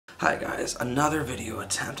Hi guys, another video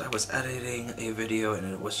attempt. I was editing a video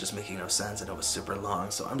and it was just making no sense and it was super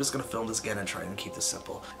long, so I'm just gonna film this again and try and keep this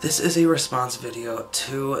simple. This is a response video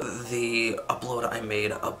to the upload I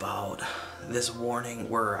made about this warning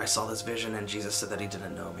where I saw this vision and Jesus said that he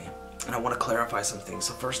didn't know me. And I want to clarify some things.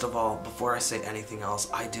 So first of all, before I say anything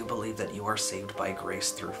else, I do believe that you are saved by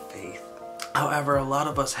grace through faith. However, a lot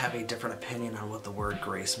of us have a different opinion on what the word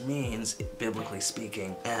grace means, biblically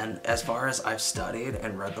speaking. And as far as I've studied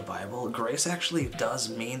and read the Bible, grace actually does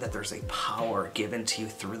mean that there's a power given to you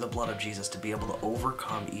through the blood of Jesus to be able to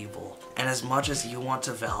overcome evil. And as much as you want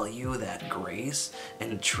to value that grace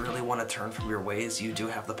and truly want to turn from your ways, you do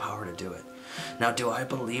have the power to do it. Now, do I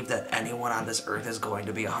believe that anyone on this earth is going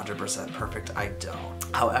to be 100% perfect? I don't.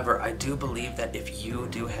 However, I do believe that if you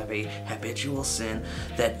do have a habitual sin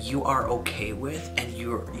that you are okay with and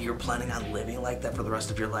you're planning on living like that for the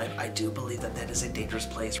rest of your life, I do believe that that is a dangerous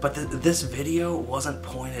place. But this video wasn't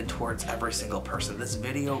pointed towards every single person. This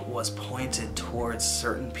video was pointed towards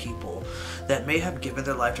certain people that may have given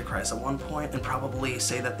their life to Christ at one point and probably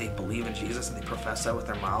say that they believe in Jesus and they profess that with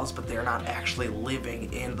their mouths, but they're not actually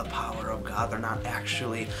living in the power of God. They're not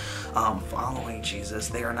actually following Jesus.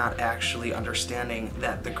 They are not actually understanding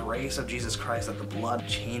that the grace of Jesus Christ, that the blood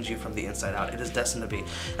changed you from the inside out. It is destined to be.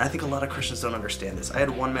 And I think a lot of Christians don't understand this. I had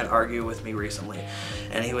one man argue with me recently,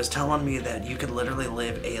 and he was telling me that you could literally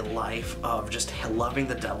live a life of just loving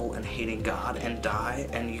the devil and hating God and die,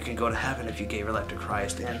 and you can go to heaven if you gave your life to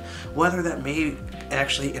Christ. And whether that may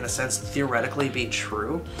actually, in a sense, theoretically be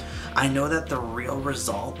true, I know that the real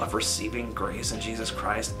result of receiving grace in Jesus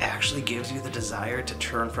Christ actually gives you the desire to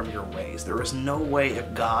turn from your ways. There is no way,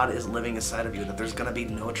 if God is living inside of you, that there's going to be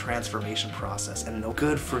no transformation process and no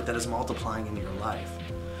good fruit that is multiplying in your life.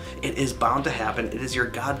 It is bound to happen. It is your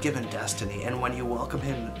God-given destiny, and when you welcome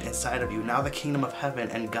him inside of you, now the kingdom of heaven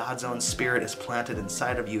and God's own spirit is planted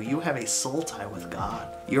inside of you. You have a soul tie with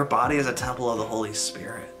God. Your body is a temple of the Holy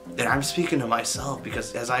Spirit. And I'm speaking to myself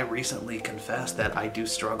because as I recently confessed that I do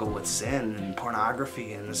struggle with sin and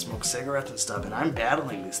pornography and smoke cigarettes and stuff, and I'm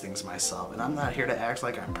battling these things myself, and I'm not here to act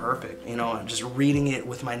like I'm perfect. You know, I'm just reading it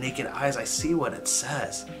with my naked eyes. I see what it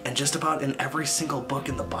says. And just about in every single book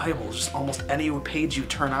in the Bible, just almost any page you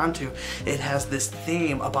turn onto, it has this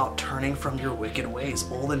theme about turning from your wicked ways.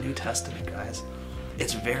 Old and New Testament, guys.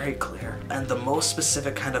 It's very clear. And the most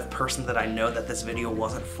specific kind of person that I know that this video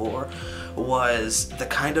wasn't for was the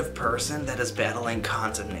kind of person that is battling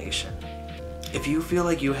condemnation. If you feel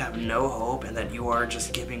like you have no hope and that you are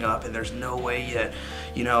just giving up and there's no way that,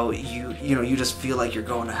 you just feel like you're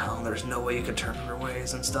going to hell and there's no way you can turn from your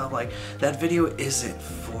ways and stuff, like, that video isn't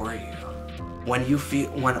for you. When you feel,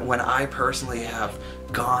 when I personally have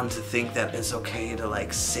gone to think that it's okay to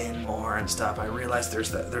like sin more and stuff, I realize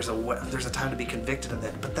there's a time to be convicted of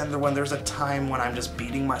that. But then when there's a time when I'm just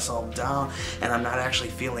beating myself down and I'm not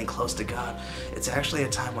actually feeling close to God, it's actually a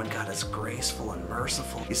time when God is graceful and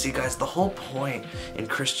merciful. You see, guys, the whole point in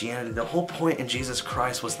Christianity, the whole point in Jesus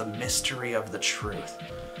Christ was the mystery of the truth.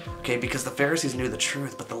 Okay, because the Pharisees knew the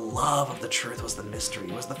truth, but the love of the truth was the mystery.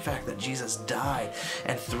 It was the fact that Jesus died,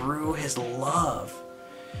 and through his love,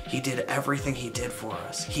 he did everything he did for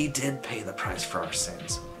us. He did pay the price for our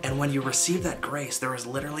sins. And when you receive that grace, there is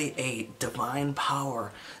literally a divine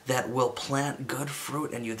power that will plant good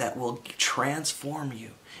fruit in you, that will transform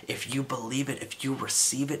you if you believe it, if you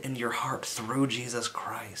receive it in your heart through Jesus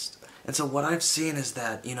Christ. And so what I've seen is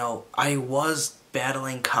that, I was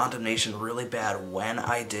battling condemnation really bad when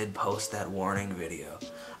I did post that warning video.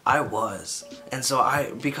 I was. And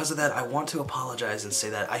so because of that, I want to apologize and say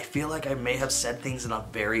that I feel like I may have said things in a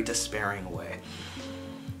very despairing way.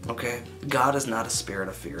 Okay? God is not a spirit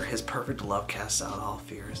of fear. His perfect love casts out all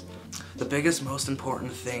fears. The biggest, most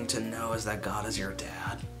important thing to know is that God is your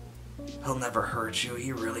dad. He'll never hurt you.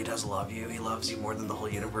 He really does love you. He loves you more than the whole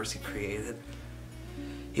universe he created.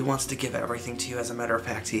 He wants to give everything to you. As a matter of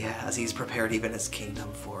fact, he has. He's prepared even his kingdom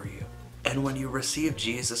for you. And when you receive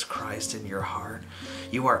Jesus Christ in your heart,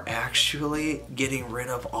 you are actually getting rid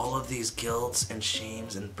of all of these guilts and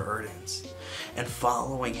shames and burdens and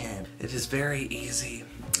following him. It is very easy.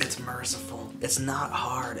 It's merciful. It's not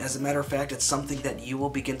hard. As a matter of fact, it's something that you will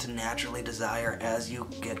begin to naturally desire as you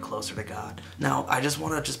get closer to God. Now, I just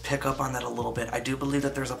want to pick up on that a little bit. I do believe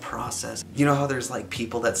that there's a process. You know how there's like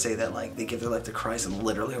people that say that like they give their life to Christ and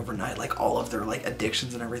literally overnight like all of their like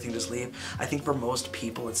addictions and everything just leave? I think for most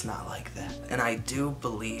people it's not like that. And I do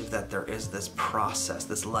believe that there is this process,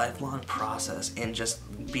 this lifelong process in just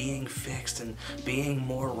being fixed and being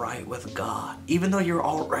more right with God. Even though you're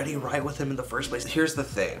already right with him in the first place. Here's the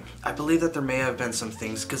thing. okay, I believe that there may have been some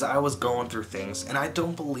things, because I was going through things, and I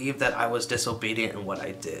don't believe that I was disobedient in what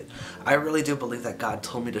I did. I really do believe that God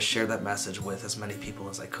told me to share that message with as many people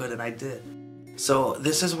as I could, and I did. So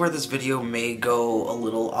this is where this video may go a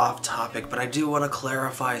little off topic, but I do want to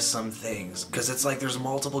clarify some things, because it's like there's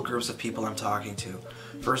multiple groups of people I'm talking to.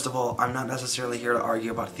 First of all, I'm not necessarily here to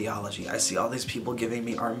argue about theology. I see all these people giving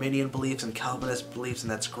me Arminian beliefs and Calvinist beliefs,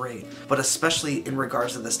 and that's great. But especially in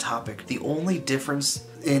regards to this topic, the only difference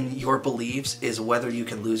in your beliefs is whether you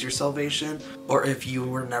can lose your salvation or if you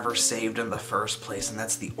were never saved in the first place, and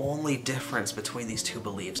that's the only difference between these two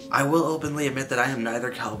beliefs. I will openly admit that I am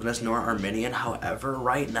neither Calvinist nor Arminian. However,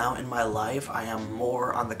 right now in my life, I am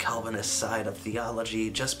more on the Calvinist side of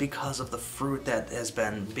theology just because of the fruit that has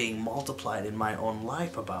been being multiplied in my own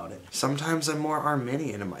life about it. Sometimes I'm more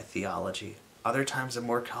Arminian in my theology. Other times I'm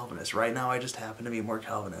more Calvinist. Right now I just happen to be more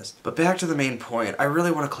Calvinist. But back to the main point, I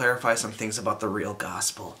really want to clarify some things about the real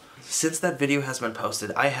gospel. Since that video has been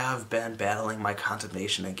posted, I have been battling my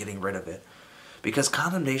condemnation and getting rid of it. Because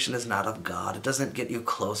condemnation is not of God. It doesn't get you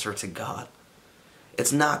closer to God.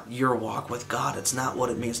 It's not your walk with God. It's not what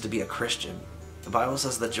it means to be a Christian. The Bible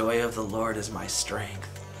says the joy of the Lord is my strength.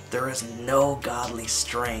 There is no godly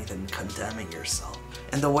strength in condemning yourself.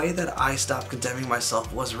 And the way that I stopped condemning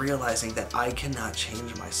myself was realizing that I cannot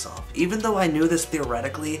change myself. Even though I knew this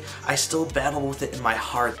theoretically, I still battle with it in my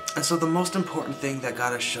heart. And so the most important thing that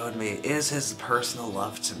God has showed me is His personal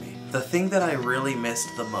love to me. The thing that I really missed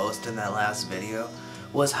the most in that last video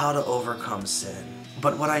was how to overcome sin.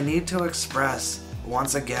 But what I need to express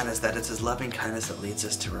once again is that it's His loving kindness that leads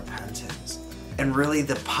us to repentance. And really,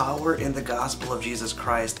 the power in the gospel of Jesus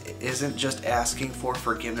Christ isn't just asking for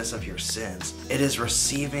forgiveness of your sins. It is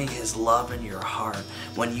receiving His love in your heart.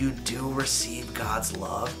 When you do receive God's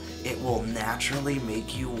love, it will naturally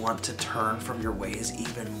make you want to turn from your ways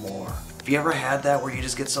even more. Have you ever had that where you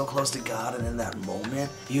just get so close to God and in that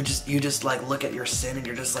moment, you just like look at your sin and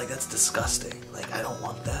you're just like, that's disgusting. Like, I don't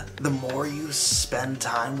want that. The more you spend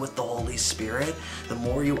time with the Holy Spirit, the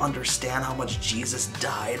more you understand how much Jesus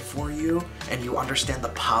died for you, and you understand the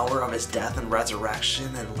power of His death and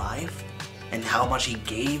resurrection and life, and how much He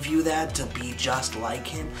gave you that to be just like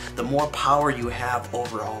Him, the more power you have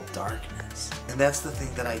over all darkness. And that's the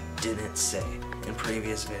thing that I didn't say in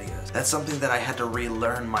previous videos. That's something that I had to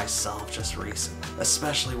relearn myself just recently,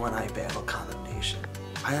 especially when I battle condemnation.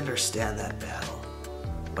 I understand that battle.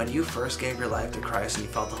 When you first gave your life to Christ and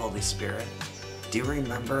you felt the Holy Spirit, do you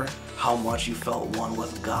remember how much you felt one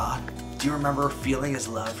with God? Do you remember feeling His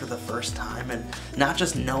love for the first time, and not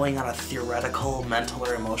just knowing on a theoretical, mental,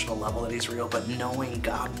 or emotional level that He's real, but knowing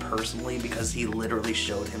God personally because He literally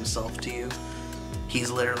showed Himself to you? He's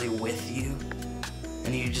literally with you,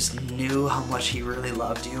 and you just knew how much He really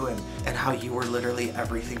loved you and how you were literally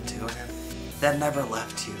everything to Him. That never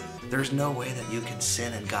left you. There's no way that you can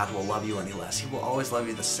sin and God will love you any less. He will always love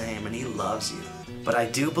you the same, and He loves you. But I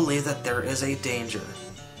do believe that there is a danger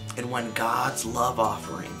in when God's love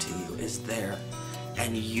offering to you is there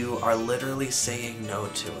and you are literally saying no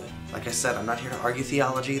to it. Like I said, I'm not here to argue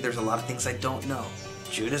theology. There's a lot of things I don't know.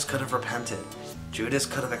 Judas could have repented. Judas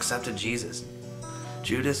could have accepted Jesus.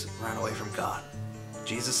 Judas ran away from God.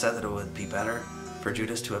 Jesus said that it would be better for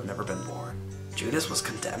Judas to have never been born. Judas was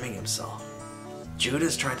condemning himself.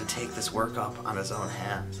 Judas tried to take this work up on his own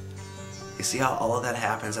hands. You see how all of that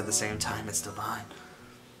happens at the same time? It's divine.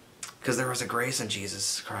 Because there was a grace in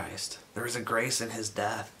Jesus Christ. There was a grace in His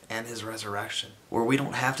death and His resurrection, where we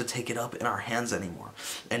don't have to take it up in our hands anymore.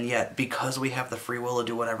 And yet, because we have the free will to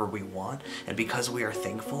do whatever we want, and because we are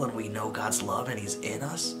thankful and we know God's love and He's in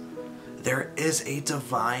us, there is a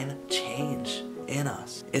divine change in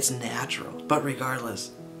us. It's natural. But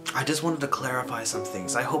regardless, I just wanted to clarify some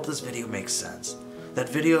things. I hope this video makes sense. That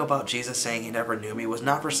video about Jesus saying He never knew me was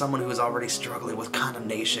not for someone who is already struggling with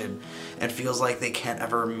condemnation and feels like they can't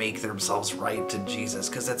ever make themselves right to Jesus,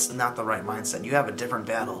 because that's not the right mindset. You have a different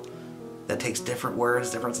battle that takes different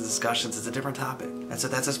words, different discussions. It's a different topic. And so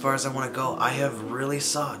that's as far as I want to go. I have really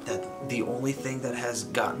sought that the only thing that has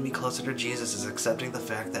gotten me closer to Jesus is accepting the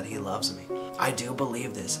fact that He loves me. I do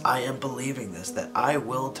believe this. I am believing this, that I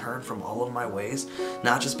will turn from all of my ways,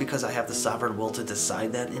 not just because I have the sovereign will to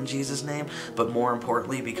decide that in Jesus' name, but more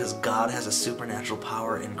importantly because God has a supernatural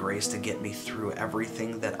power and grace to get me through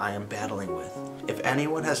everything that I am battling with. If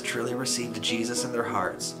anyone has truly received Jesus in their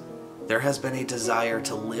hearts, there has been a desire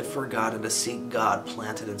to live for God and to seek God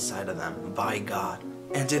planted inside of them by God.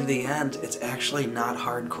 And in the end, it's actually not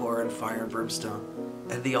hardcore and fire and brimstone.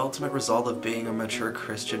 And the ultimate result of being a mature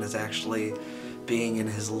Christian is actually being in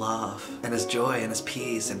His love and His joy and His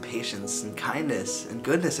peace and patience and kindness and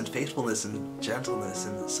goodness and faithfulness and gentleness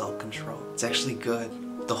and self-control. It's actually good.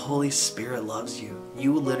 The Holy Spirit loves you.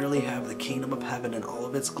 You literally have the kingdom of heaven in all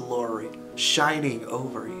of its glory shining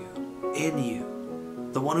over you, in you.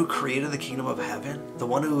 The one who created the kingdom of heaven, the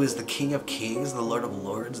one who is the King of kings, the Lord of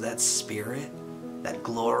lords, that spirit, that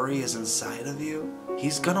glory is inside of you.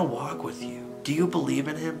 He's gonna walk with you. Do you believe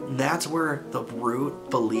in him? And that's where the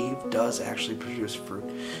root believe does actually produce fruit.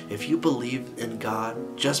 If you believe in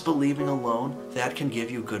God, just believing alone, that can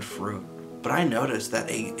give you good fruit. But I noticed that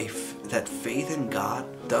that faith in God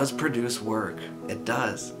does produce work. It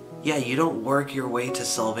does. Yeah, you don't work your way to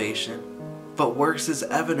salvation, but works is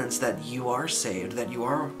evidence that you are saved, that you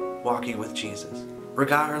are walking with Jesus.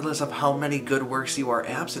 Regardless of how many good works you are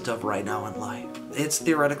absent of right now in life. It's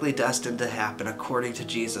theoretically destined to happen according to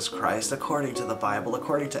Jesus Christ, according to the Bible,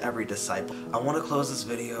 according to every disciple. I want to close this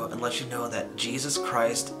video and let you know that Jesus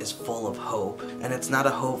Christ is full of hope. And it's not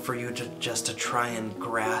a hope for you just to try and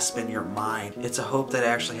grasp in your mind. It's a hope that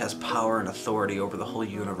actually has power and authority over the whole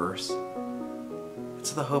universe.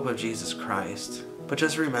 It's the hope of Jesus Christ. But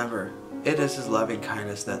just remember, it is his loving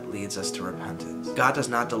kindness that leads us to repentance. God does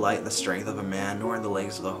not delight in the strength of a man, nor in the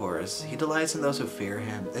legs of a horse. He delights in those who fear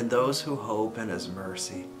him, in those who hope in his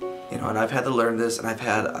mercy. You know, and I've had to learn this, and I've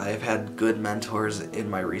had good mentors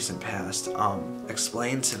in my recent past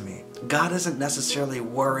explain to me. God isn't necessarily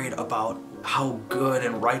worried about how good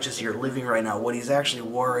and righteous you're living right now. What he's actually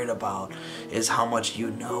worried about is how much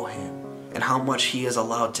you know him, and how much he is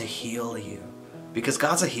allowed to heal you. Because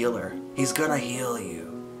God's a healer. He's gonna heal you.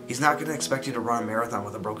 He's not going to expect you to run a marathon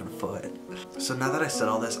with a broken foot. So now that I said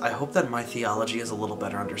all this, I hope that my theology is a little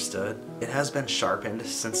better understood. It has been sharpened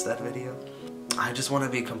since that video. I just want to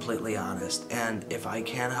be completely honest, and if I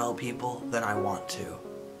can help people, then I want to.